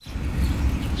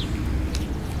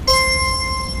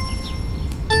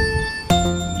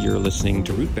You're listening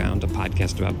to Rootbound, a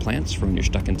podcast about plants from when you're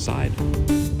stuck inside.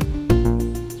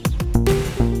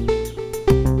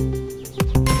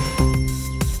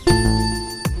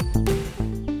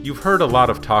 You've heard a lot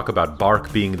of talk about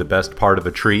bark being the best part of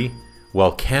a tree.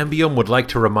 Well, Cambium would like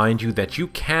to remind you that you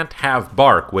can't have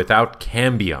bark without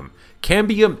Cambium.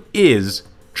 Cambium is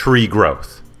tree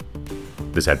growth.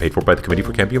 This ad paid for by the Committee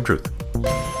for Cambium Truth.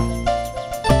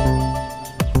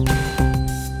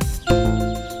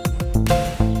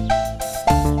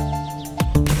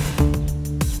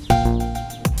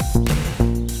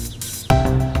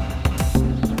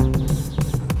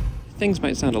 Things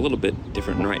might sound a little bit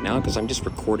different right now because I'm just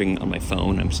recording on my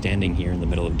phone. I'm standing here in the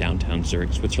middle of downtown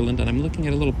Zurich, Switzerland, and I'm looking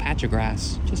at a little patch of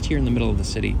grass just here in the middle of the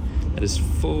city that is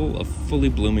full of fully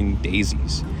blooming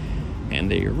daisies.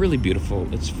 And they are really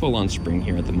beautiful. It's full on spring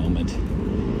here at the moment.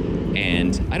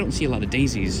 And I don't see a lot of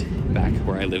daisies back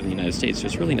where I live in the United States, so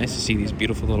it's really nice to see these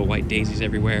beautiful little white daisies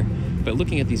everywhere. But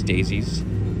looking at these daisies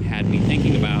had me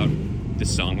thinking about this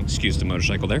song, excuse the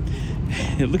motorcycle there.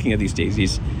 Looking at these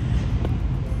daisies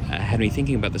had me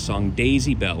thinking about the song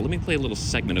Daisy Bell. Let me play a little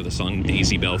segment of the song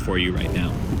Daisy Bell for you right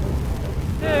now.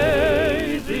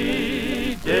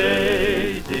 Daisy,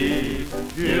 Daisy,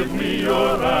 give me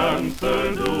your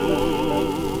answer,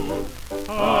 do.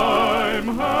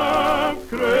 I'm half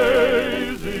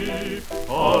crazy,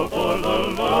 all for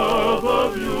the love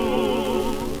of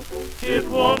you. It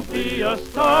won't be a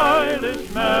stylish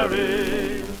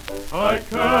marriage, I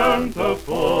can't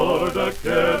afford a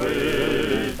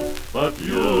carriage, but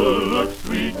you'll look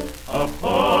sweet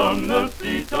upon the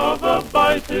seat of a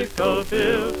bicycle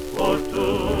built for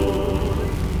two.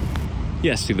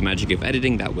 Yes, through the magic of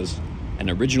editing, that was an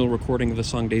original recording of the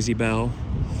song Daisy Bell.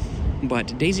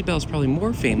 But Daisy Bell is probably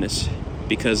more famous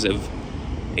because of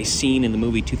a scene in the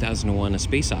movie 2001: A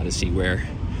Space Odyssey where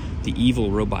the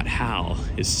evil robot Hal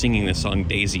is singing the song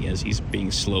Daisy as he's being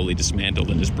slowly dismantled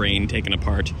and his brain taken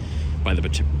apart by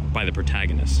the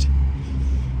protagonist.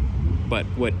 But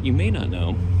what you may not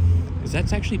know is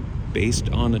that's actually based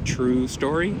on a true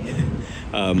story.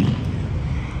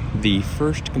 The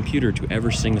first computer to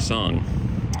ever sing a song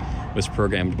was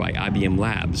programmed by IBM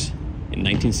Labs in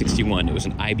 1961. It was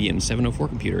an IBM 704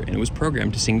 computer, and it was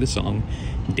programmed to sing the song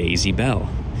Daisy Bell.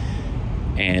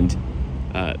 And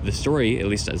the story, at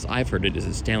least as I've heard it, is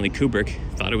that Stanley Kubrick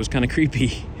thought it was kind of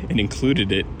creepy and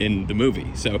included it in the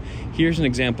movie. So here's an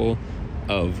example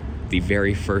of the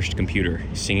very first computer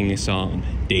singing a song,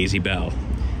 Daisy Bell.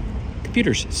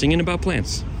 Computers singing about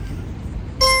plants.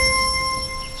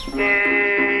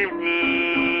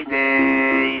 Daisy,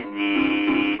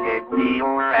 Daisy, give me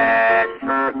your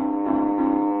answer,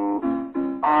 do.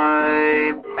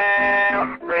 I'm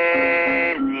half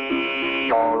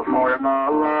crazy, all for the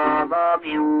love of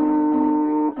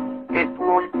you. It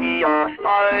won't be a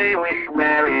stylish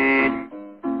marriage,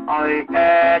 I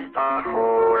can't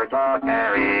afford a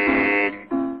carriage,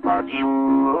 but you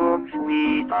look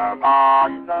sweet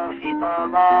upon the seat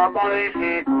of a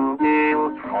bicycle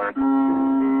built for two.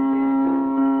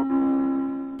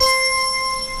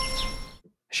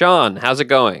 Sean, how's it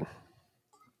going?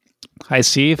 Hi,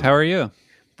 Steve. How are you?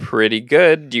 Pretty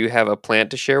good. Do you have a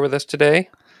plant to share with us today?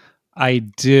 I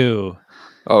do.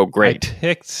 Oh, great.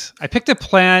 I picked a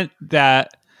plant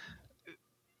that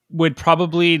would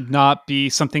probably not be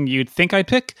something you'd think I'd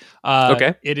pick.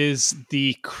 Okay. It is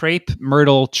the Crape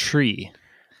Myrtle tree.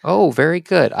 Oh, very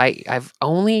good. I've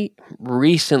only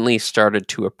recently started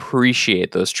to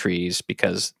appreciate those trees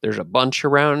because there's a bunch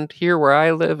around here where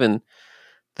I live in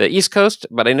the East Coast,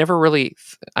 but I never really,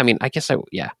 Let's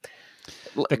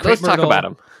talk about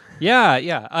them.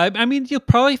 Yeah. I mean, you'll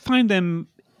probably find them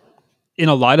in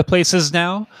a lot of places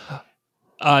now.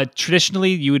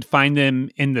 Traditionally, you would find them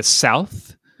in the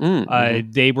South.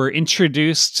 Mm-hmm. They were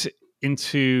introduced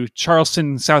into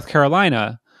Charleston, South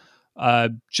Carolina,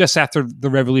 just after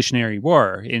the Revolutionary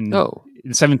War in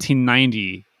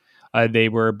 1790. They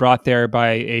were brought there by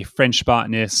a French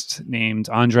botanist named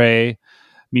André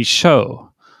Michaux.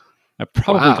 I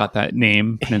probably got that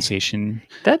name pronunciation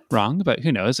wrong, but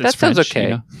who knows? It's that sounds French, okay. You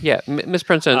know? Yeah,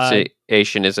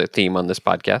 mispronunciation is a theme on this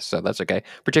podcast, so that's okay.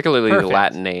 Particularly the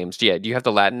Latin names. Yeah, do you have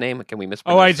the Latin name? Can we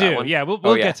mispronounce that one? Yeah, we'll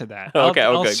get to that.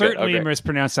 I'll certainly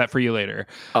mispronounce that for you later.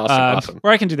 Awesome.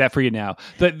 Or I can do that for you now.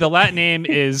 The Latin name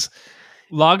is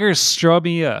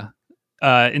Lagerstromia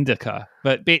indica,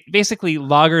 but basically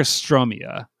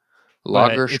Lagerstromia.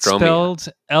 It's spelled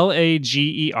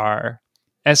Lagerstromia.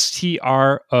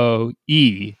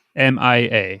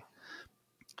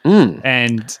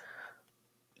 And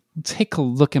take a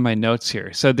look at my notes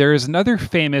here. So there is another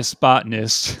famous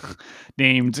botanist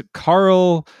named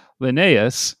Carl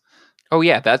Linnaeus Oh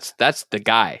yeah, that's the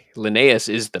guy. Linnaeus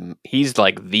is he's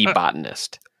like the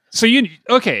botanist. So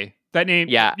that name.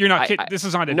 Yeah, you're not kidding. This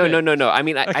is on a no, bit. no, no, no. I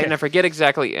mean, I forget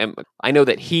exactly. I know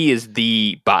that he is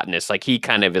the botanist. Like he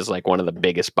kind of is like one of the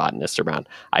biggest botanists around.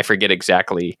 I forget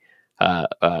exactly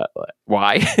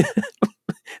why.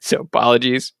 So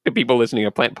apologies to people listening to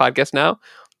a plant podcast now,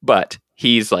 but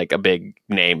he's like a big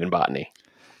name in botany.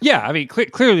 Yeah, I mean,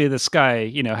 clearly this guy,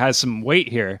 has some weight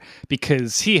here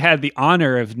because he had the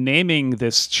honor of naming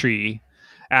this tree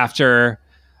after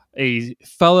a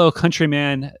fellow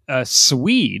countryman, a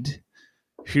Swede,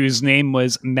 whose name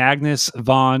was Magnus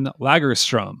von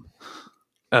Lagerström.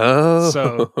 Oh,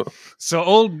 So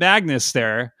old Magnus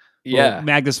there, yeah,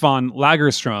 Magnus von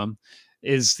Lagerström,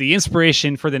 is the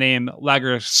inspiration for the name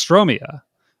Lagerstromia,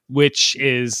 which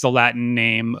is the Latin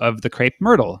name of the crepe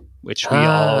myrtle, which we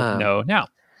all know now.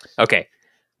 Okay,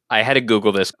 I had to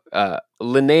Google this.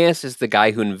 Linnaeus is the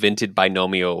guy who invented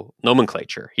binomial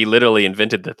nomenclature. He literally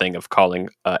invented the thing of calling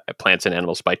plants and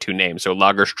animals by two names. So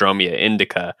Lagerstromia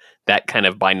indica, that kind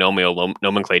of binomial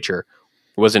nomenclature,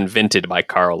 was invented by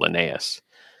Carl Linnaeus.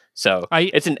 So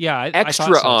it's an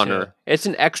extra honor. Too. It's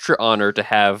an extra honor to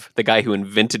have the guy who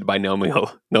invented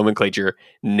binomial nomenclature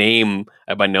name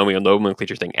a binomial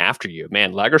nomenclature thing after you.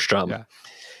 Man, Lagerström. Yeah.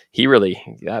 He really,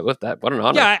 what an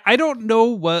honor. Yeah, I don't know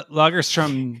what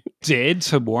Lagerström did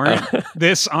to warrant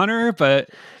this honor, but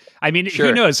I mean,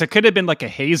 who knows? It could have been like a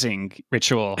hazing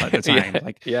ritual at the time.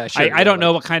 I don't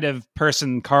know what kind of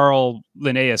person Carl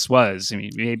Linnaeus was. I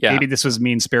mean, maybe this was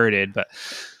mean-spirited, but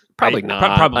probably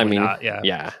not. Probably not.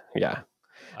 Yeah.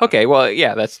 Okay, well,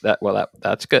 yeah,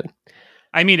 that's good.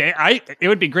 I mean, it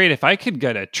would be great if I could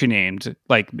get a tree named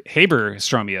like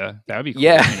Haberstromia. That would be cool.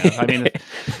 Yeah. I mean.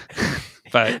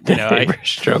 But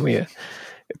Haberstromia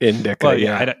indica. Well,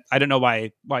 yeah, I don't know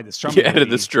why the strom. You added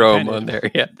the strom on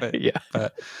there. Yeah, but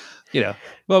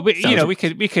well, we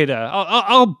could.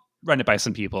 I'll run it by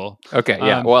some people. Okay.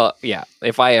 Yeah. Well, yeah.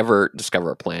 If I ever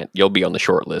discover a plant, you'll be on the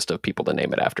short list of people to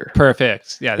name it after.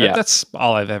 Perfect. Yeah. That's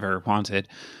all I've ever wanted.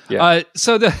 Yeah.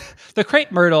 So the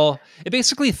crepe myrtle, it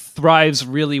basically thrives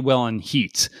really well in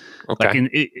heat. Okay. Like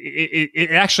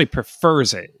it actually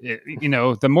prefers it.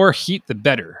 The more heat, the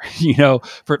better,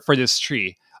 for this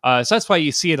tree. So that's why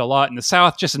you see it a lot in the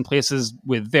South, just in places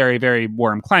with very, very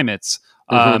warm climates.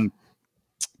 Mm-hmm.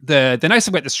 The nice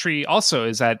thing about this tree also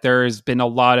is that there's been a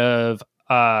lot of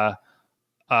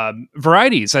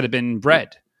varieties that have been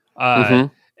bred, and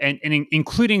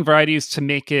including varieties to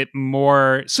make it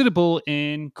more suitable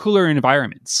in cooler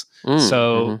environments.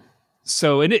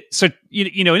 So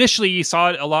initially you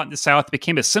saw it a lot in the South, it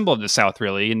became a symbol of the South,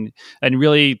 really, and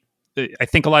really, I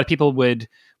think a lot of people would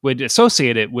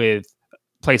associate it with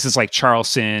places like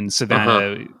Charleston,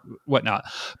 Savannah, whatnot.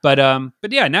 But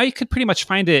yeah, now you could pretty much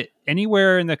find it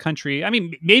anywhere in the country. I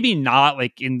mean, maybe not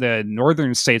like in the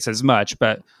northern states as much,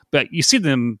 but you see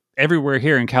them everywhere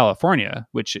here in California.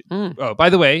 Which, oh, by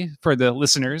the way, for the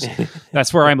listeners,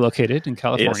 that's where I'm located in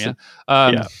California.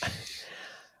 And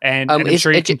I'm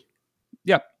sure you can.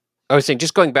 Yeah. I was saying,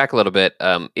 just going back a little bit,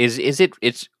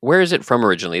 where is it from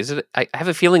originally? I have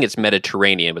a feeling it's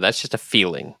Mediterranean, but that's just a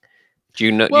feeling. Do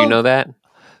you know? You know that?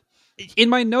 In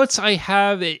my notes, I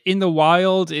have it in the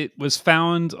wild. It was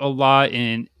found a lot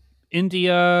in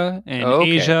India and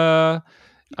Asia.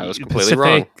 I was completely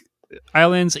wrong.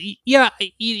 Islands. Yeah,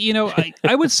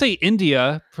 I would say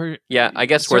India. I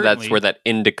guess certainly. where that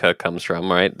indica comes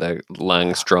from, right? The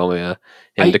Langstromia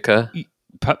indica.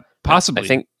 Possibly. I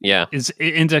think, yeah. Is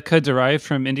indica derived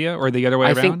from India or the other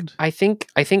way around? I think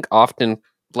often,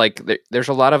 like, there's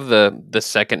a lot of the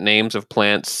second names of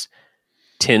plants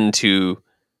tend to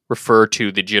refer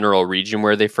to the general region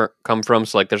where they come from.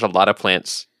 So, like, there's a lot of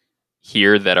plants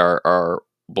here that are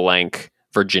blank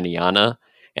Virginiana.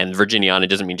 And Virginiana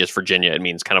doesn't mean just Virginia. It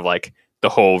means kind of like the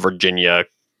whole Virginia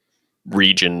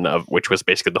region, of which was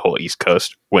basically the whole East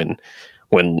Coast when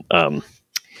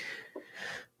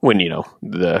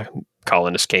the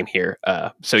colonists came here.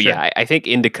 I think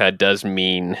indica does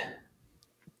mean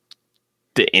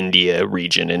the India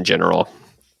region in general.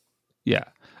 Yeah.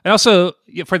 And also,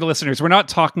 for the listeners, we're not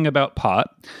talking about pot.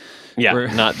 Yeah,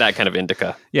 not that kind of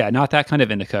indica. Yeah, not that kind of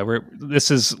indica.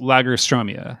 This is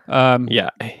Lagerstromia.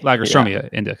 Lagerstromia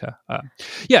indica.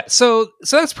 So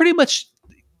that's pretty much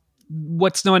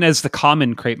what's known as the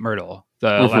common crepe myrtle, the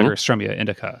Lagerstromia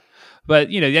indica. But,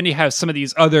 then you have some of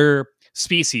these other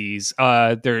species.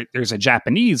 There's a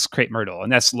Japanese crepe myrtle,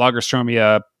 and that's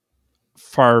Lagerstromia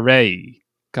farei.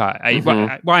 God,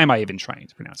 why am I even trying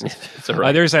to pronounce it?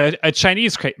 Right. There's a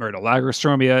Chinese crepe myrtle,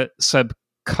 Lagerstromia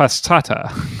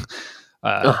subcustata.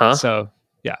 So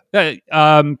yeah,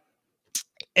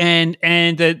 and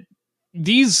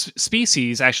these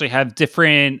species actually have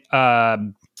different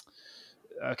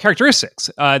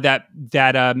characteristics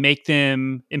that make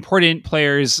them important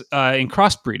players in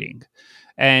crossbreeding.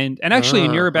 And actually,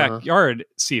 in your backyard,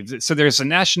 Steve, so there's a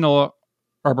national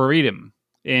arboretum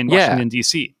in Yeah. Washington,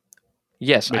 D.C.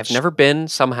 Yes, I've never been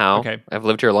somehow. Okay. I've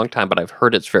lived here a long time, but I've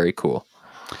heard it's very cool.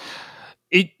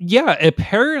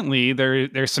 Apparently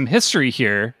there's some history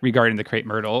here regarding the crepe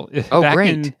myrtle. Oh, Back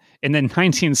great. in the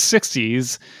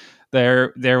 1960s,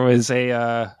 there was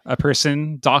a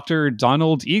person, Dr.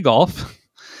 Donald Egolf,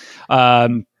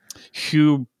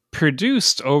 who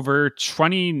produced over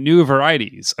 20 new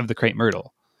varieties of the crepe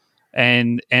myrtle.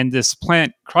 And this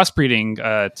plant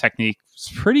crossbreeding technique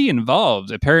is pretty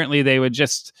involved. Apparently, they would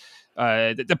just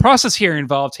the process here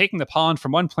involved taking the pollen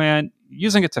from one plant,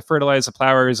 using it to fertilize the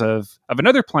flowers of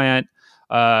another plant,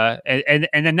 and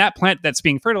then that plant that's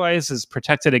being fertilized is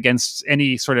protected against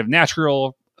any sort of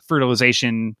natural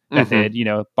fertilization method,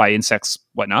 by insects,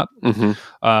 whatnot.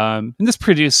 And this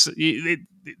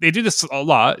they do this a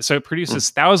lot, so it produces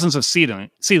thousands of thousands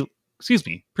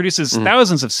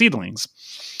of seedlings.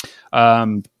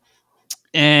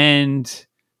 And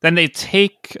then they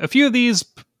take a few of these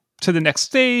to the next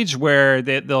stage where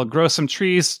they'll grow some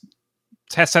trees,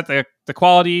 test out the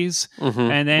qualities,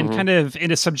 and then kind of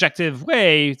in a subjective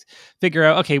way figure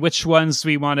out, okay, which ones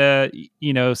we want to,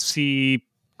 see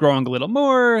growing a little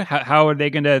more. How are they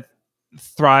going to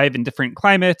thrive in different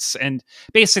climates? And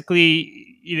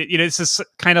basically, this is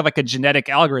kind of like a genetic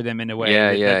algorithm in a way.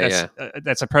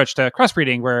 That's approach to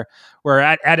crossbreeding, where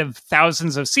out of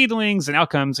thousands of seedlings and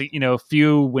outcomes,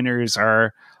 few winners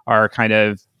are kind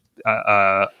of,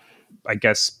 I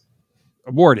guess,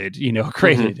 awarded,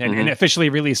 created and officially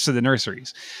released to the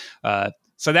nurseries.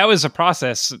 So that was a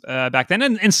process back then,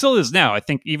 and still is now. I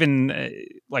think even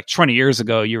like 20 years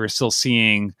ago, you were still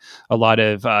seeing a lot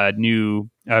of new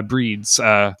breeds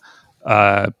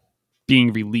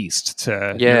being released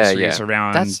to nurseries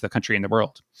around the country and the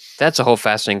world. That's a whole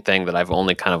fascinating thing that I've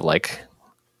only kind of like,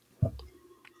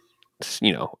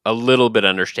 a little bit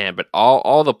understand. But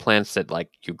all the plants that like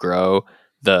you grow,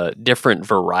 the different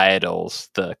varietals,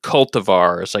 the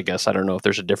cultivars, I guess, I don't know if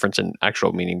there's a difference in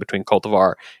actual meaning between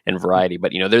cultivar and variety,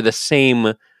 but they're the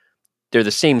same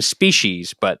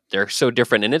species, but they're so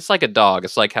different. And it's like a dog.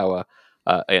 It's like how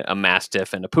a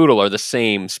mastiff and a poodle are the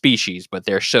same species, but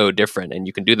they're so different. And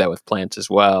you can do that with plants as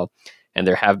well. And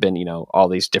there have been, all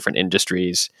these different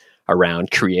industries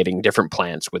around creating different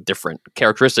plants with different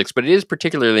characteristics. But it is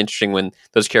particularly interesting when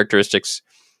those characteristics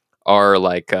are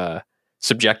like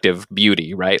subjective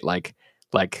beauty, right? Like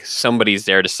somebody's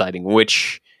there deciding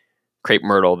which crepe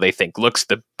myrtle they think looks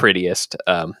the prettiest.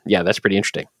 That's pretty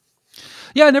interesting.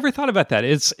 Yeah, I never thought about that.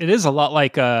 It is a lot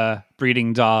like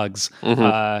breeding dogs,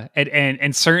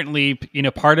 and certainly,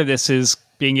 part of this is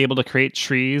being able to create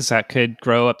trees that could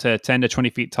grow up to 10 to 20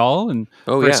 feet tall, and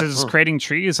versus creating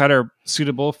trees that are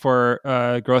suitable for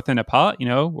growth in a pot,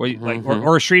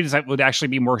 or trees that would actually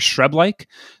be more shrub-like.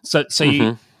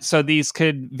 So these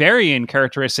could vary in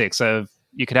characteristics of,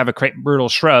 you could have a crepe myrtle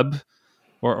shrub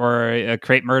or a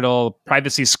crepe myrtle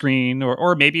privacy screen,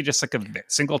 or maybe just like a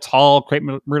single tall crepe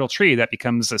myrtle tree that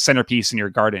becomes a centerpiece in your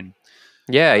garden.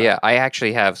 Yeah. I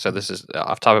actually have, so this is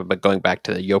off topic, but going back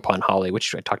to the Yopon holly,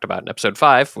 which I talked about in episode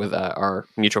 5 with our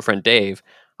mutual friend Dave,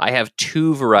 I have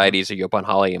 2 varieties of Yopon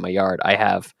holly in my yard. I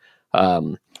have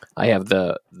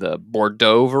the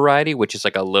Bordeaux variety, which is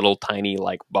like a little tiny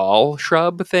like ball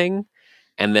shrub thing.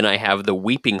 And then I have the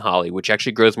weeping holly, which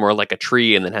actually grows more like a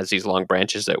tree and then has these long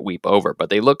branches that weep over.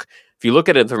 But if you look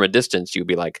at it from a distance, you'd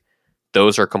be like,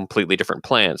 those are completely different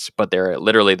plants, but they're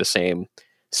literally the same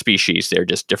species. They're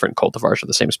just different cultivars of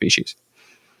the same species.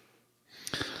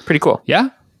 Pretty cool. Yeah.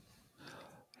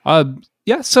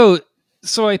 So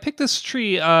I picked this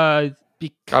tree because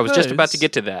I was just about to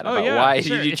get to that. Why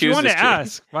did you choose this tree?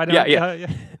 Ask, why don't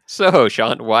So,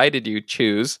 Sean, why did you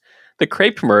choose the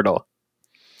crepe myrtle?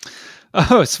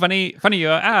 Oh, it's funny you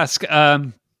ask.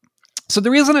 So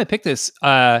the reason I picked this,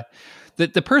 the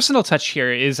personal touch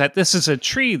here is that this is a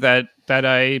tree that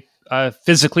I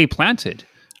physically planted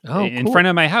in front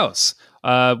of my house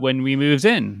when we moved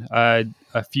in a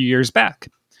few years back,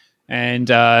 and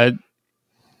so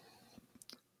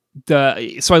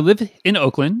I live in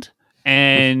Oakland,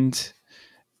 and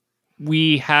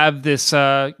we have this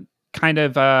kind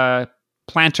of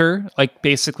planter, like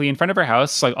basically in front of our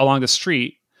house, like along the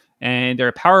street. And there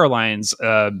are power lines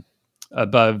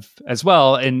above as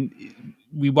well. And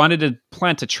we wanted to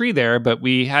plant a tree there, but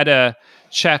we had to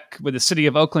check with the city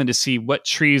of Oakland to see what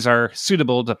trees are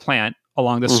suitable to plant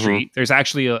along the street. There's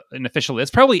actually an official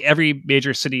list. Probably every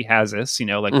major city has this,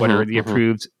 what are the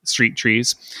approved street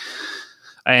trees.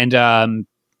 And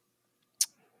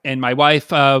my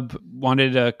wife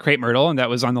wanted a crepe myrtle, and that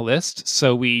was on the list.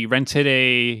 So we rented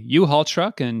a U-Haul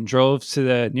truck and drove to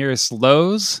the nearest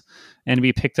Lowe's, and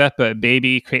we picked up a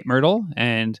baby crepe myrtle.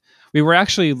 And we were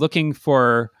actually looking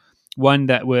for one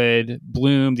that would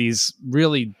bloom these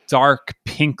really dark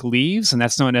pink leaves, and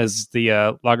that's known as the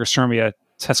Lagerstormia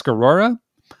Tuscarora.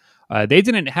 They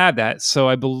didn't have that, so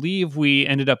I believe we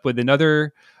ended up with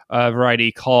another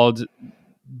variety called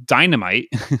Dynamite.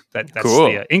 That's Cool.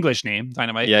 the English name,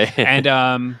 Dynamite. Yeah.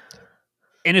 And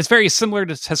it's very similar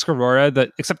to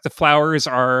Tuscarora, except the flowers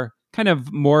are kind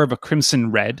of more of a crimson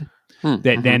red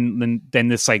than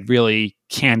this like really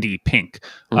candy pink.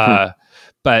 But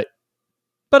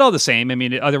all the same, I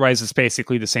mean, otherwise it's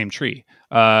basically the same tree.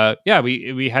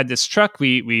 We had this truck.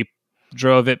 We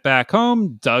drove it back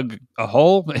home, dug a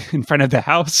hole in front of the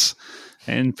house,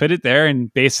 and put it there,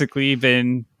 and basically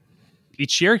been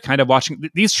each year kind of watching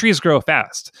these trees grow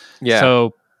fast. Yeah.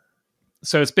 So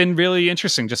it's been really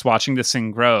interesting just watching this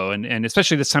thing grow, and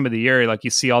especially this time of the year, like you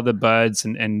see all the buds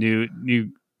and new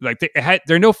like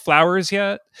there are no flowers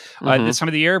yet this time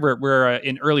of the year. We're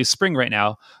in early spring right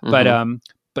now,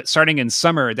 but starting in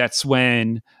summer, that's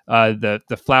when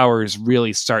the flowers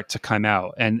really start to come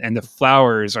out, and the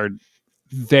flowers are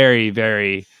very,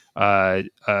 very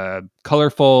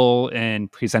colorful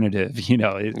and presentative. You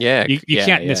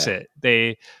can't miss it.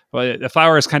 The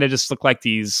flowers kind of just look like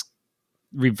these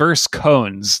reverse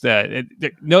cones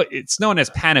it's known as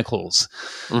panicles.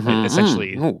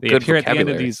 Essentially. They appear at the end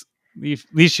of these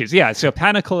leaf shoots. Yeah, so a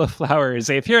panicle of flowers,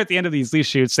 they appear at the end of these leaf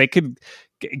shoots. They could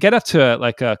get up to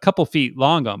like a couple feet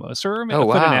long almost, or a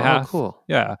foot and a half. Cool.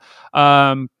 Yeah.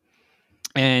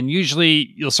 And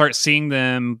usually you'll start seeing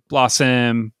them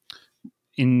blossom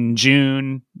in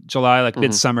June, July, like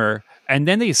midsummer, and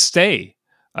then they stay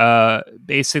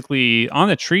basically on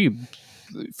the tree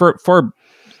for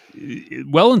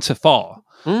well into fall.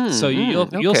 So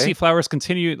you'll see flowers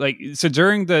continue, like, so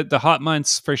during the hot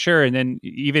months for sure, and then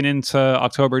even into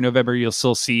October, November, you'll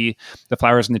still see the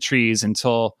flowers in the trees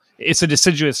until it's a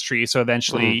deciduous tree. So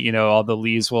eventually, all the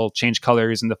leaves will change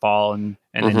colors in the fall and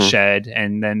then shed,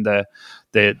 and then the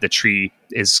tree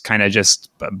is kind of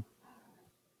just a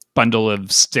bundle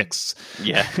of sticks.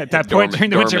 Yeah, at that point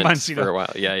during the winter months, for a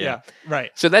while. Yeah,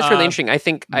 right. So that's really interesting. I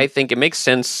think it makes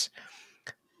sense.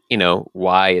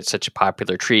 Why it's such a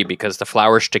popular tree, because the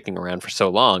flowers sticking around for so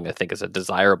long, I think, is a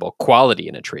desirable quality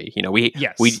in a tree.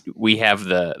 We have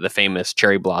the famous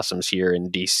cherry blossoms here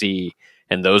in DC,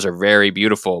 and those are very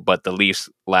beautiful, but the leaves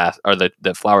last, or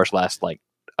the flowers last like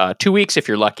 2 weeks if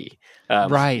you're lucky.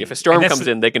 Right. If a storm comes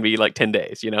in, they can be like 10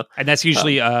 days, And that's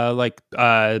usually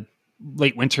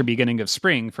late winter, beginning of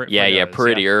spring.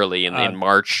 Pretty early in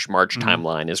March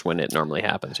timeline is when it normally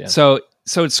happens. Yeah.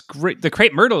 So it's great. The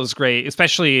crepe myrtle is great,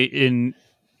 especially in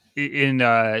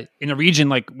a region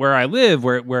like where I live,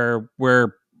 where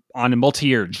we're on a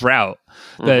multi-year drought.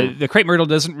 The crepe myrtle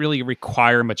doesn't really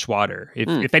require much water.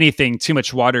 If anything, too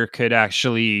much water could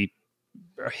actually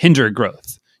hinder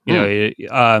growth.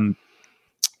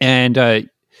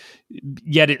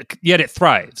 Yet it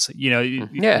thrives. I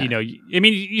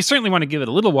mean, you certainly want to give it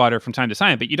a little water from time to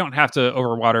time, but you don't have to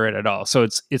overwater it at all. So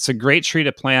it's a great tree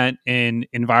to plant in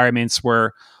environments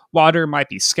where water might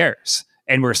be scarce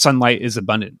and where sunlight is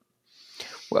abundant.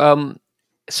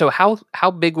 So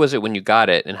how big was it when you got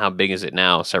it, and how big is it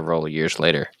now several years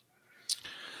later?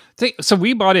 So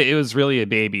we bought it. It was really a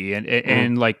baby,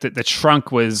 and like the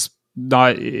trunk was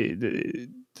not.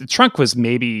 The trunk was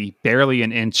maybe barely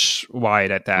an inch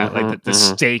wide at that. Like the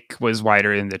stake was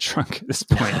wider than the trunk at this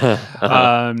point.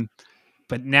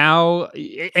 But now,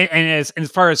 and as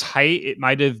far as height, it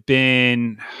might have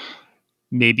been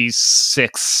maybe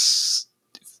 6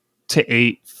 to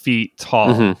 8 feet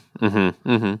tall.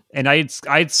 And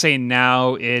I'd say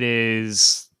now it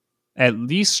is at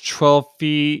least 12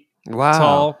 feet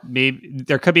tall. Maybe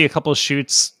there could be a couple of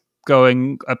shoots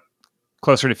going up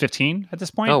closer to 15 at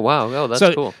this point. Oh, wow. Oh,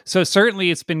 that's cool. So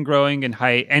certainly it's been growing in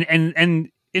height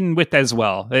and in width as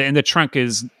well. And the trunk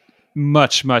is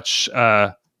much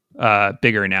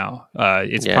bigger now.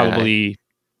 It's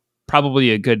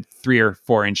probably a good 3 or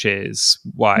 4 inches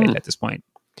wide at this point.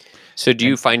 So do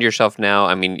you find yourself now,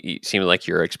 I mean, it seemed like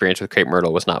your experience with crepe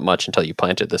myrtle was not much until you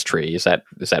planted this tree. Is that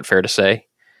fair to say?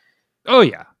 Oh,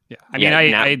 yeah. Yeah, I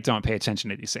mean, I don't pay attention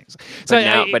to these things. So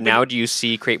now, do you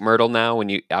see crepe myrtle now when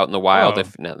you out in the wild?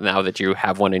 Now that you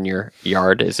have one in your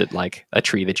yard, is it like a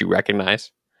tree that you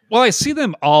recognize? Well, I see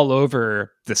them all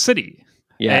over the city.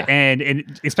 Yeah,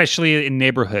 and especially in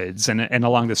neighborhoods and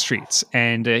along the streets.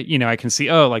 And I can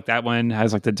see, like that one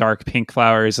has like the dark pink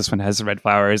flowers. This one has the red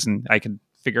flowers, and I can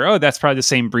figure, oh, that's probably the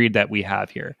same breed that we have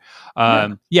here.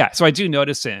 So I do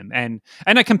notice him, and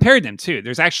I compared them too.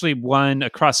 There's actually one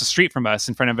across the street from us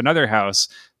in front of another house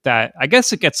that I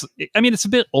guess it's a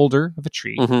bit older of a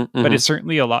tree, but it's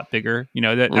certainly a lot bigger.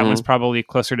 That one's probably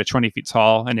closer to 20 feet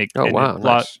tall, and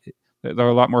Nice. There are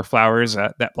a lot more flowers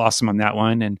that blossom on that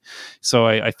one. And so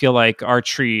I feel like our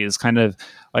tree is kind of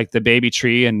like the baby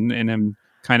tree, and I'm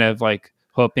kind of like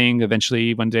hoping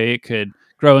eventually one day it could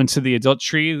grow into the adult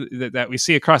tree that we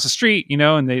see across the street,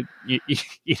 and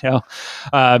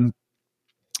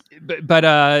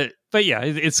but yeah,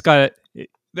 it's got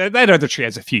that other tree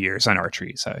has a few years on our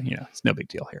tree. So, it's no big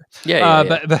deal here.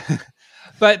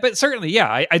 But certainly,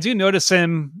 yeah, I do notice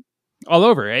him all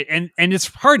over, right? And it's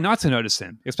hard not to notice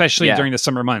them, especially during the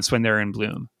summer months when they're in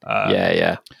bloom.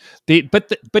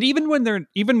 But even when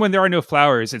there are no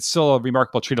flowers, it's still a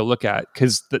remarkable tree to look at,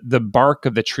 because the bark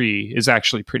of the tree is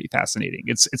actually pretty fascinating.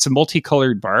 It's a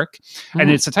multicolored bark, and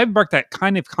it's a type of bark that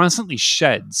kind of constantly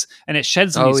sheds, and it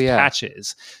sheds in these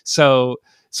patches. So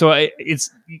it's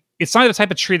not a type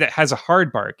of tree that has a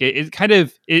hard bark.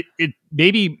 It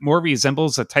maybe more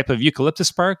resembles a type of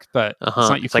eucalyptus bark, but it's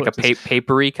not eucalyptus. It's like a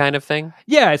papery kind of thing.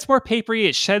 Yeah, it's more papery.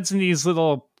 It sheds in these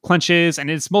little clunches,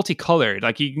 and it's multicolored.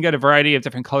 Like, you can get a variety of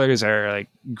different colors that are like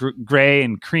gray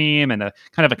and cream, and a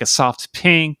kind of like a soft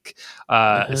pink,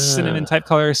 a cinnamon type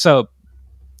color. So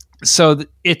that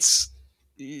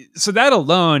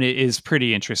alone is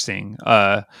pretty interesting.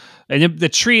 And the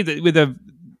tree with the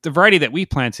variety that we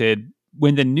planted,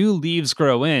 when the new leaves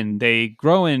grow in, they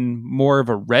grow in more of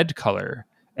a red color,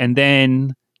 and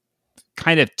then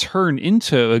kind of turn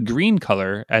into a green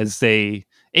color as they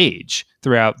age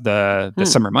throughout the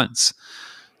summer months.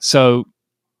 So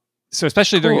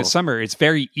especially during the summer, it's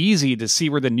very easy to see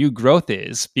where the new growth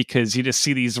is, because you just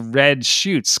see these red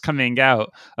shoots coming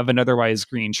out of an otherwise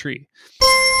green tree.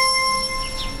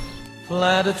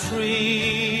 Plant a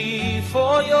tree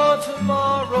for your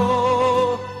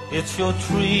tomorrow. It's your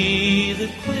tree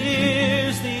that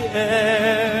clears the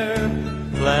air.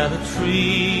 Plant a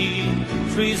tree,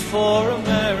 trees for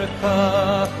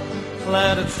America.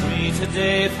 Plant a tree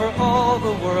today for all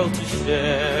the world to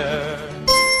share.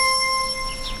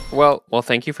 Well,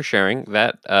 thank you for sharing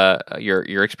that, your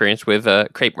experience with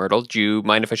crepe myrtle. Do you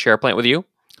mind if I share a plant with you?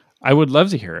 I would love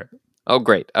to hear it. Oh,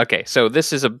 great. Okay, so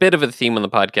this is a bit of a theme on the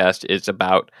podcast. It's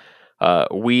about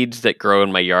weeds that grow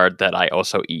in my yard that I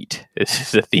also eat. This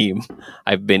is a theme.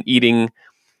 I've been eating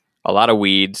a lot of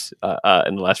weeds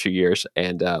in the last few years,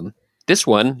 and this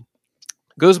one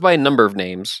goes by a number of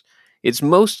names. Its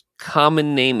most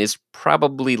common name is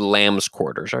probably lamb's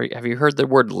quarters. Have you heard the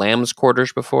word lamb's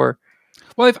quarters before?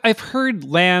 Well, I've heard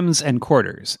lambs and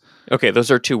quarters. Okay, those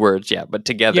are two words, yeah, but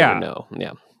together, no.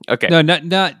 Yeah. Okay. No, not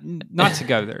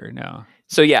together, no.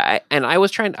 So yeah, I was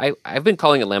trying. I've been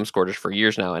calling it lamb's quarters for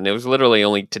years now, and it was literally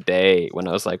only today when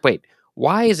I was like, "Wait,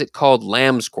 why is it called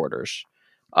lamb's quarters?"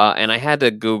 And I had to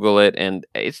Google it, and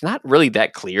it's not really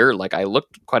that clear. Like, I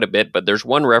looked quite a bit, but there's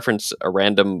one reference. A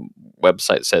random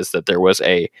website says that there was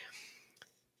a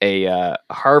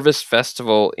harvest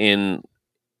festival in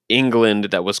England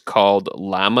that was called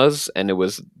Llamas, and it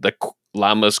was the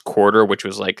Llamas quarter, which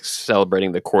was like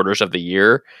celebrating the quarters of the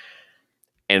year.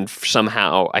 And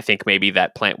somehow, I think maybe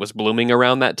that plant was blooming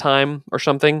around that time or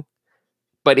something.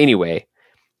 But anyway,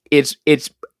 it's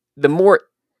the more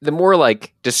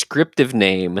like descriptive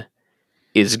name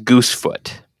is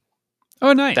goosefoot.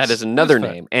 Oh, nice. That is another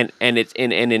name, and it's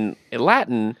in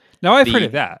Latin. No, I've heard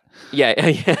of that. Yeah.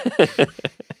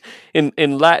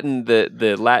 in Latin,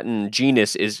 the Latin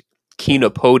genus is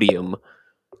Chenopodium,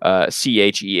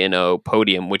 Cheno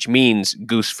podium, which means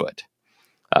goosefoot.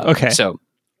 Okay. So.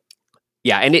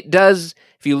 Yeah, and it does,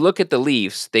 if you look at the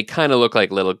leaves, they kind of look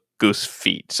like little goose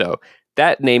feet. So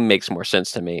that name makes more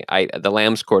sense to me. The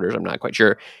lamb's quarters, I'm not quite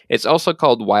sure. It's also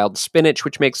called wild spinach,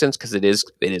 which makes sense because it is,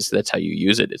 that's how you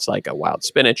use it. It's like a wild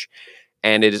spinach.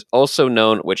 And it is also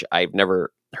known, which I've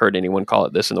never heard anyone call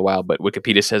it this in the wild, but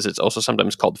Wikipedia says it's also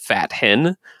sometimes called fat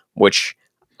hen, which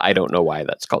I don't know why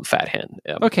that's called fat hen.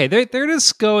 Okay, they're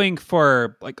just going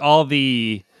for like all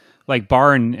the like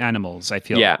barn animals, I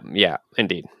feel. Yeah,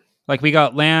 indeed. Like, we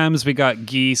got lambs, we got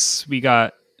geese, we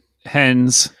got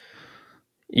hens.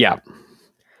 Yeah.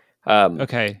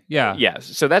 Okay. Yeah. Yeah.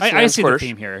 So that's I see quarters. The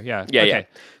theme here. Yeah. Yeah. Okay. Yeah.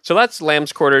 So that's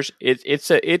lamb's quarters. It's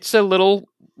a little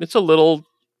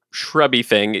shrubby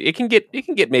thing. It can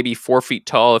get maybe 4 feet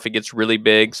tall if it gets really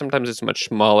big. Sometimes it's much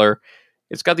smaller.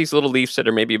 It's got these little leaves that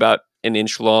are maybe about an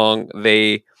inch long.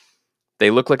 They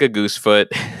look like a goosefoot.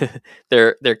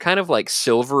 They're kind of like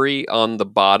silvery on the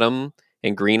bottom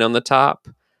and green on the top.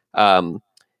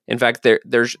 In fact,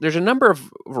 there's a number of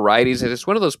varieties, and it's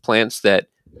one of those plants that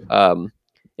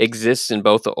exists in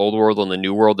both the old world and the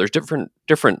new world. There's different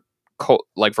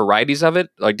like varieties of it,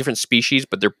 like different species,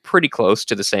 but they're pretty close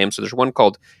to the same. So there's one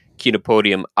called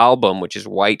Chenopodium album, which is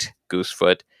white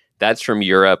goosefoot. That's from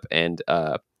Europe and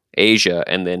Asia.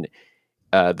 And then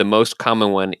the most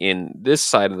common one in this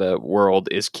side of the world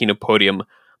is Chenopodium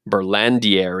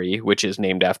berlandieri, which is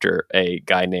named after a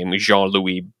guy named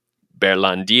Jean-Louis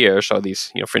Berlandier. So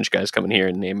these French guys coming here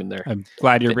and naming their I'm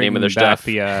glad you're the name bringing of their back stuff.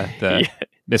 the Yeah.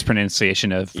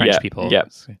 mispronunciation of French people. Yeah.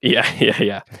 So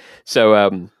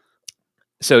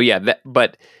yeah,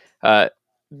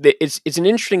 it's an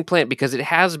interesting plant because it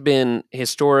has been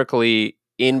historically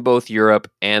in both Europe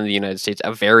and the United States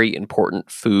a very important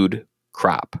food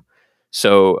crop.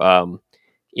 So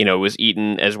it was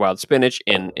eaten as wild spinach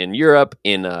in Europe.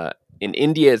 In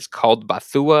India, it's called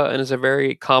bathua and is a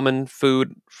very common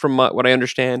food from what I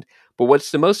understand. But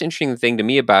what's the most interesting thing to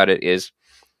me about it is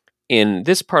in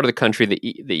this part of the country,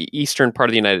 the eastern part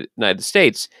of the United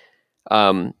States,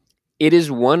 it is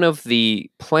one of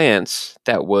the plants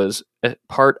that was a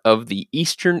part of the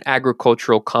Eastern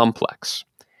Agricultural Complex.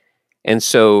 And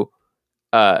so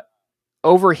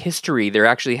over history, there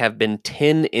actually have been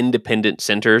 10 independent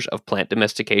centers of plant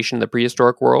domestication in the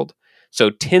prehistoric world. So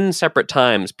 10 separate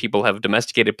times people have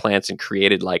domesticated plants and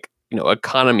created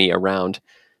economy around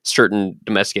certain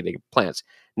domesticated plants.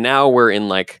 Now we're in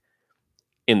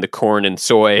the corn and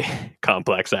soy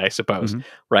complex, I suppose,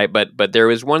 right? But there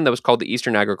was one that was called the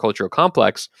Eastern Agricultural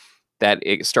Complex that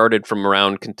it started from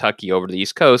around Kentucky over to the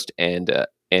East Coast, and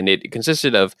it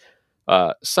consisted of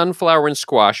sunflower and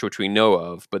squash, which we know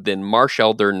of, but then marsh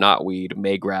elder, knotweed,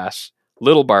 maygrass,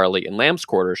 little barley, and lamb's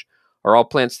quarters are all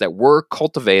plants that were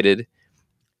cultivated,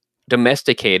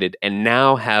 domesticated, and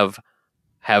now have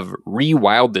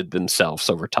rewilded themselves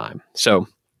over time. So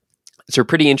it's a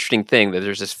pretty interesting thing that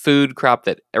there's this food crop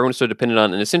that everyone's so dependent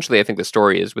on. And essentially, I think the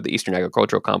story is with the Eastern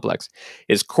Agricultural Complex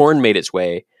is corn made its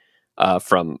way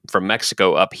from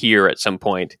Mexico up here at some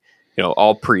point,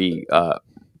 all pre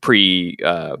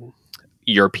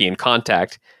European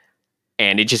contact.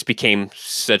 And it just became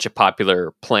such a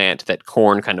popular plant that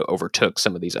corn kind of overtook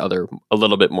some of these other a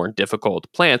little bit more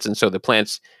difficult plants. And so the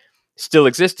plants still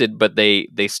existed, but they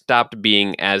stopped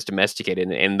being as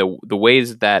domesticated. And the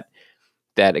ways that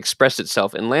expressed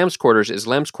itself in lamb's quarters is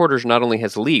lamb's quarters not only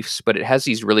has leaves, but it has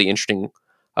these really interesting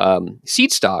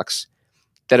seed stalks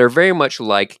that are very much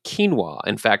like quinoa.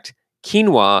 In fact,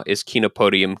 quinoa is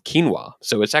Chenopodium quinoa.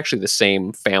 So it's actually the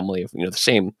same family of, the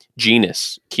same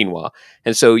genus quinoa.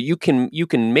 And so you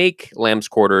can make lamb's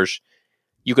quarters,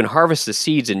 you can harvest the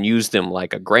seeds and use them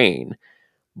like a grain.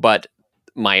 But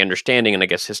my understanding, and I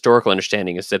guess historical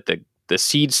understanding, is that the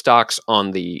seed stalks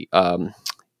on the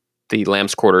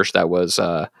lamb's quarters that was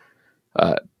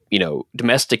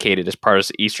domesticated as part of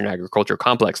the Eastern Agricultural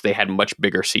Complex, they had much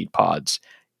bigger seed pods,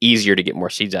 easier to get more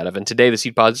seeds out of. And today the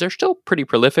seed pods, they're still pretty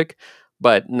prolific,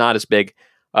 but not as big.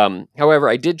 However,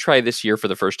 I did try this year for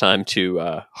the first time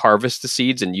to harvest the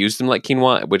seeds and use them like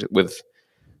quinoa with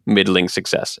middling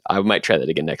success. I might try that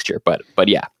again next year, but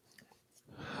yeah.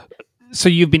 So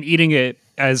you've been eating it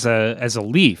as a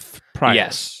leaf prior.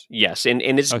 Yes, and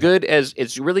it's good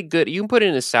it's really good. You can put it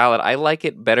in a salad. I like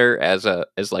it better as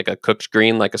like a cooked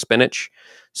green, like a spinach.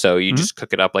 So you just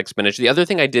cook it up like spinach. The other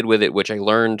thing I did with it, which I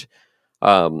learned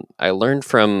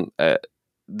from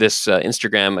this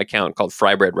Instagram account called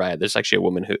Frybread Riot. There's actually a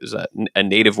woman who's a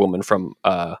native woman from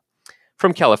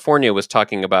California, was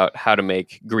talking about how to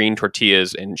make green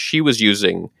tortillas, and she was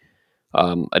using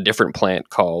a different plant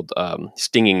called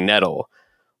stinging nettle.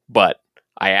 But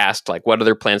I asked, what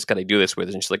other plants can I do this with?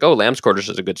 And she's like, oh, lamb's quarters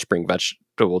is a good spring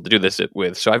vegetable to do this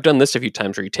with. So I've done this a few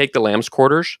times where you take the lamb's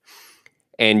quarters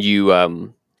and you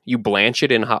blanch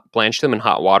them in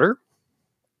hot water,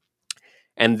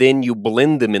 and then you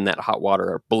blend them in that hot water,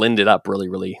 or blend it up really,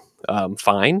 really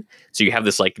fine. So you have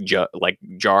this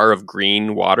jar of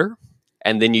green water,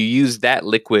 and then you use that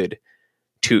liquid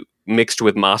mixed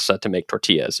with masa to make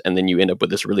tortillas, and then you end up with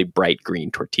this really bright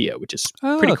green tortilla, which is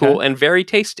pretty cool and very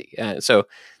tasty. So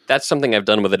that's something I've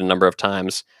done with it a number of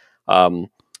times. And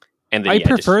then, I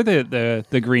prefer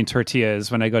the green tortillas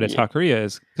when I go to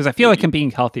taquerias because I feel like I'm being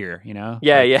healthier.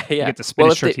 Yeah. You get the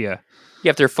spinach tortilla.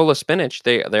 If they're full of spinach,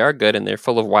 they are good, and they're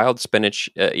full of wild spinach,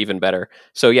 even better.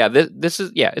 So yeah, this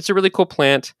is it's a really cool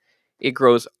plant. It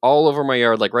grows all over my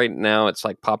yard. Like right now, it's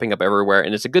popping up everywhere,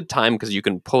 and it's a good time because you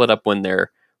can pull it up when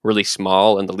they're really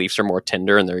small and the leaves are more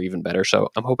tender and they're even better.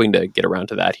 So I'm hoping to get around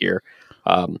to that here.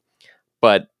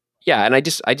 But yeah, and I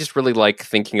just really like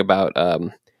thinking about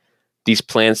these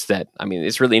plants that,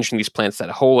 it's really interesting, these plants that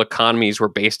whole economies were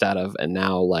based out of, and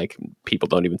now people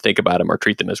don't even think about them or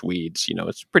treat them as weeds.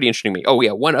 It's pretty interesting to me. Oh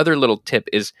yeah, one other little tip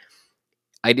is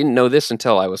I didn't know this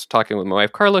until I was talking with my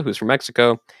wife Carla, who's from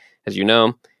Mexico, as you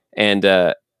know, and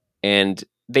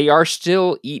they are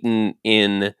still eaten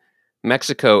in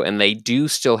Mexico, and they do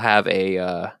still have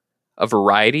a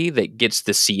variety that gets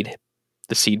the seed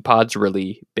pods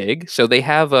really big. So they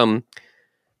have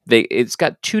it's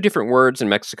got two different words in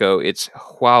Mexico. It's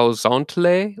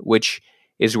huazontle, which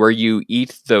is where you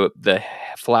eat the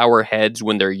flower heads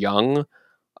when they're young,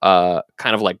 kind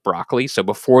of like broccoli. So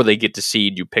before they get to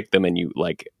seed, you pick them and you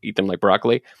like eat them like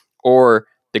broccoli. Or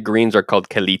the greens are called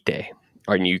calite,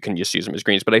 or you can just use them as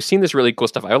greens. But I've seen this really cool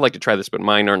stuff. I would like to try this, but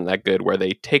mine aren't that good. Where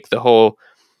they take the whole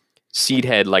seed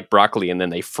head like broccoli and then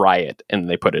they fry it and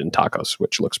they put it in tacos,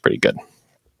 which looks pretty good.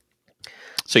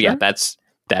 So Sure. yeah, that's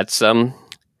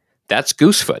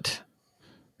goosefoot.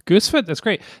 Goosefoot, that's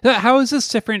great. How is this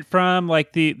different from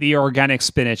like the organic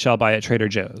spinach I'll buy at Trader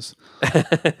Joe's?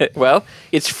 Well,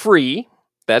 it's free.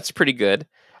 That's pretty good.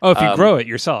 Oh, if you grow it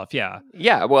yourself, yeah.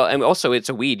 Yeah, well, and also it's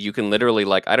a weed. You can literally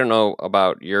like, I don't know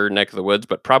about your neck of the woods,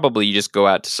 but probably you just go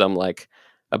out to some like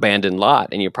abandoned lot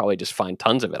and you probably just find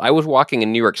tons of it. I was walking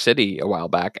in New York City a while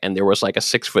back and there was like a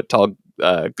 6-foot tall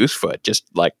goosefoot just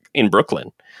like in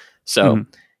Brooklyn. So,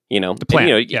 you know, The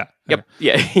plant, yeah. Yep.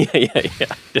 Yeah.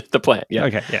 Yeah. Just the plant. Yeah.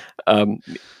 Okay, yeah.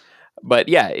 But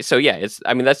yeah, so yeah,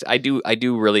 I mean,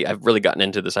 I've really gotten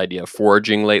into this idea of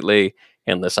foraging lately,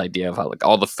 and this idea of how like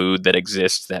all the food that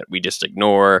exists that we just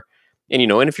ignore. And,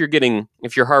 and if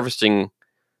you're harvesting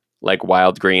like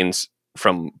wild greens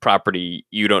from property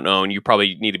you don't own, you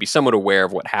probably need to be somewhat aware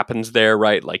of what happens there,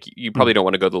 right? Like you probably don't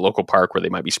want to go to the local park where they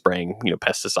might be spraying,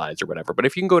 pesticides or whatever. But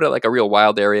if you can go to like a real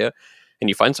wild area and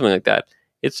you find something like that,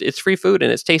 it's free food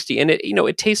and it's tasty, and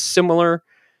it tastes similar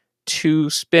to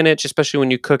spinach, especially when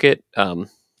you cook it.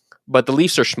 But the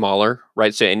leaves are smaller,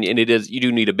 right? So and you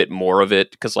do need a bit more of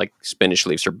it because like spinach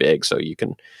leaves are big, so you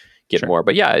can get more.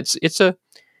 But yeah, it's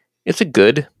a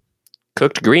good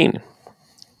cooked green.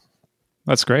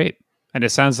 That's great. And it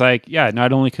sounds like,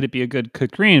 not only could it be a good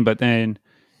cooked green, but then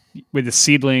with the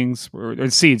seedlings or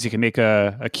the seeds, you can make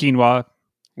a quinoa.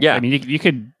 Yeah. I mean, you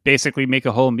could basically make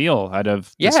a whole meal out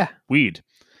of this weed.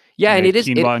 Yeah, and it is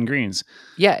quinoa and greens.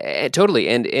 Yeah, totally.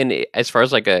 And as far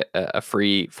as like a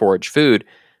free forage food,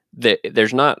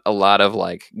 there's not a lot of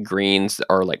like greens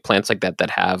or like plants like that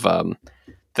have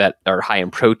that are high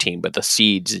in protein, but the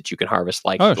seeds that you can harvest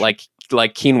like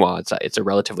quinoa, it's a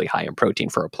relatively high in protein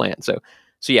for a plant. So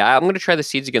yeah, I'm going to try the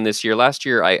seeds again this year. Last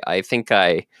year, I think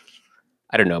I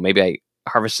don't know, maybe I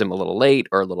harvested them a little late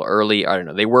or a little early. I don't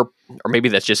know. They were, or maybe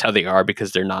that's just how they are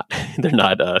because they're not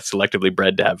selectively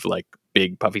bred to have like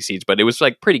big puffy seeds, but it was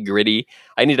like pretty gritty.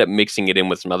 I ended up mixing it in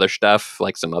with some other stuff,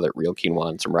 like some other real quinoa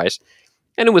and some rice.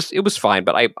 And it was fine,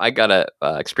 but I got to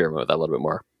experiment with that a little bit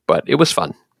more, but it was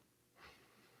fun.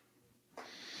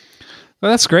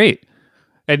 Well, that's great.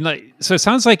 And so it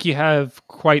sounds like you have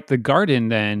quite the garden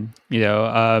then,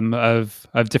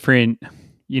 of different,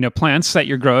 plants that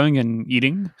you're growing and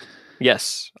eating.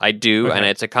 Yes, I do. Okay. And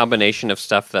it's a combination of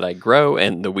stuff that I grow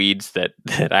and the weeds that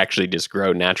actually just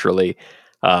grow naturally.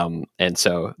 And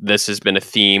so this has been a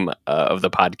theme of the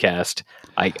podcast.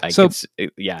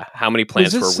 How many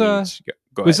plants were weeds?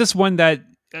 Go was ahead. This one that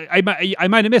I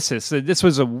might have missed this? This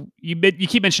was you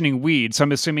keep mentioning weed, so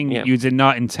I'm assuming you did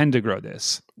not intend to grow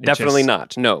this. Definitely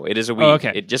not. No, it is a weed. Oh,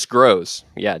 okay. It just grows.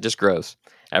 Yeah, it just grows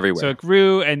everywhere. So it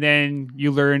grew, and then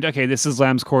you learned, okay, this is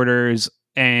lamb's quarters,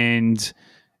 and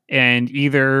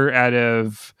either out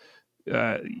of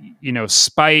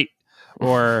spite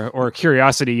or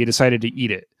curiosity, you decided to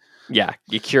eat it. Yeah,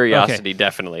 your curiosity,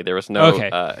 definitely. There was no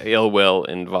ill will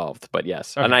involved, but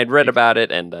yes. Okay. And I'd read about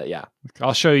it, and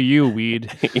I'll show you weed.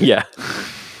 Yeah,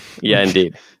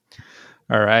 indeed.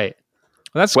 All right.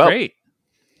 Well, that's great.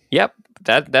 Yep,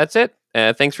 that's it.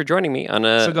 Thanks for joining me on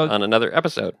another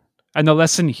episode. And the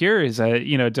lesson here is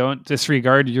that, don't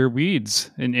disregard your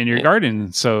weeds in your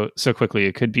garden so quickly.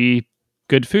 It could be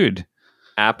good food.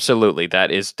 Absolutely.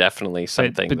 That is definitely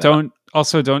something. But don't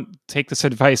take this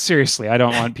advice seriously. I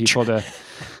don't want people to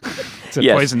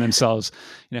poison themselves.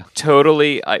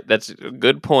 Totally. That's a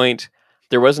good point.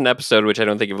 There was an episode, which I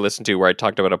don't think you've listened to, where I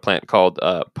talked about a plant called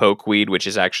pokeweed, which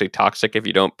is actually toxic if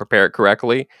you don't prepare it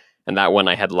correctly. And that one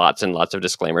I had lots and lots of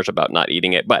disclaimers about not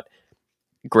eating it. But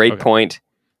great point.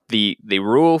 The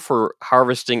rule for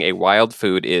harvesting a wild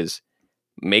food is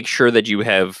make sure that you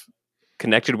have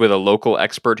connected with a local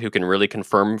expert who can really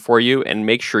confirm for you, and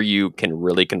make sure you can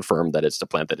really confirm that it's the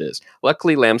plant that it is.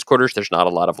 Luckily, lamb's quarters, there's not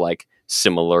a lot of like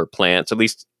similar plants, at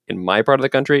least in my part of the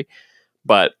country.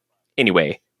 But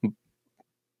anyway,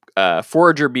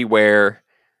 forager beware,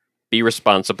 be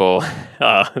responsible.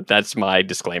 That's my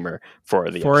disclaimer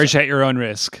for the forage episode. At your own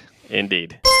risk.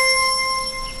 Indeed.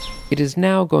 It is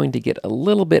now going to get a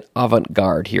little bit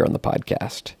avant-garde here on the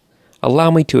podcast.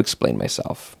 Allow me to explain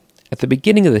myself. At the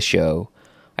beginning of the show,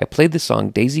 I played the song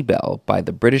Daisy Bell by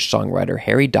the British songwriter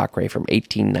Harry Dockeray from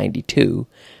 1892,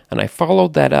 and I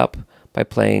followed that up by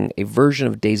playing a version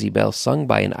of Daisy Bell sung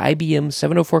by an IBM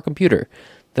 704 computer,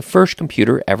 the first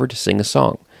computer ever to sing a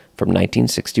song, from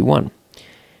 1961.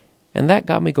 And that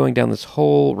got me going down this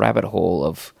whole rabbit hole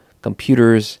of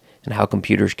computers and how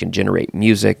computers can generate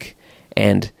music,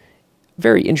 and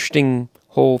very interesting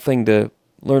whole thing to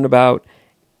learn about.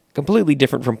 Completely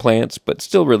different from plants, but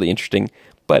still really interesting.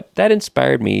 But that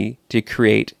inspired me to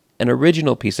create an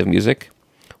original piece of music,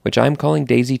 which I'm calling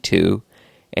Daisy 2.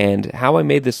 And how I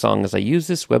made this song is I used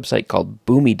this website called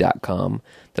Boomy.com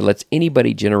that lets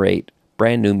anybody generate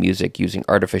brand new music using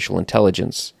artificial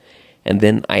intelligence. And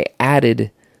then I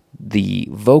added the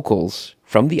vocals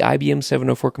from the IBM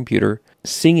 704 computer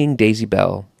singing Daisy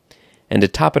Bell. And to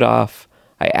top it off,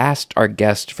 I asked our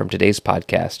guest from today's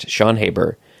podcast, Sean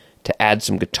Haber, to add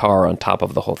some guitar on top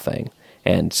of the whole thing.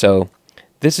 And so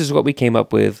this is what we came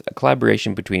up with, a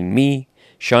collaboration between me,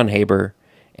 Sean Haber,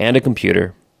 and a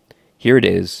computer. Here it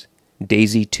is,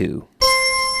 Daisy 2.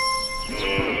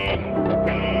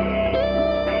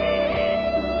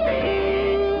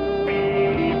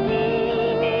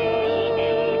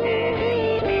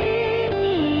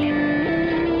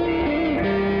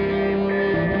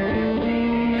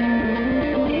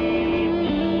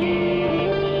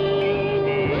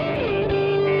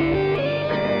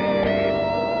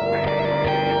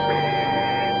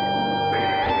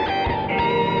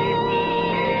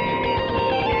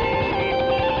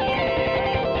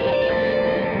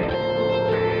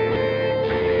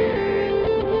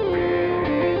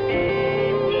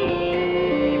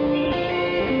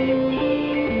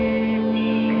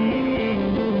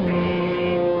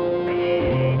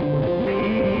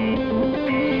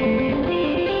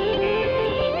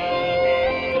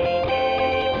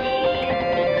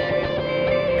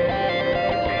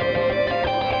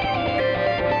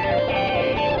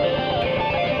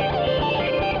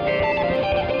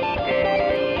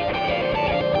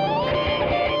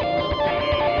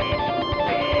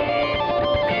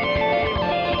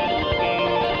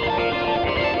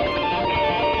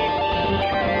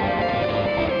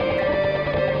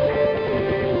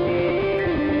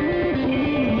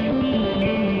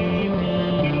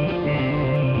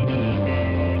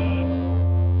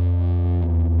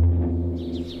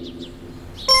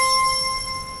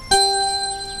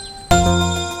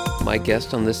 My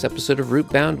guest on this episode of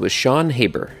Rootbound was Sean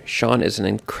Haber. Sean is an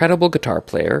incredible guitar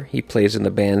player. He plays in the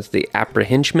bands The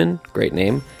Apprehension, great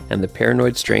name, and the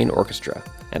Paranoid Strain Orchestra.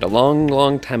 And a long,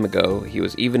 long time ago, he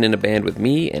was even in a band with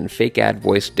me and fake ad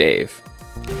voice Dave.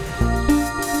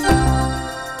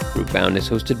 Rootbound is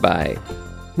hosted by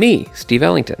me, Steve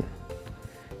Ellington.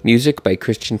 Music by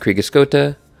Christian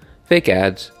Kriegescota. Fake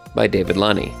ads by David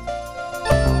Lonnie.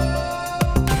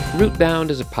 Rootbound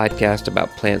is a podcast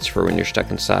about plants for when you're stuck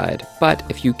inside, but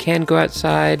if you can go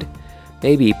outside,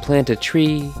 maybe plant a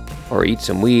tree or eat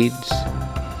some weeds,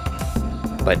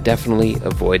 but definitely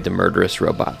avoid the murderous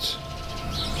robots.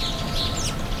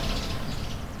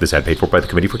 This ad paid for by the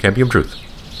Committee for Cambium Truth.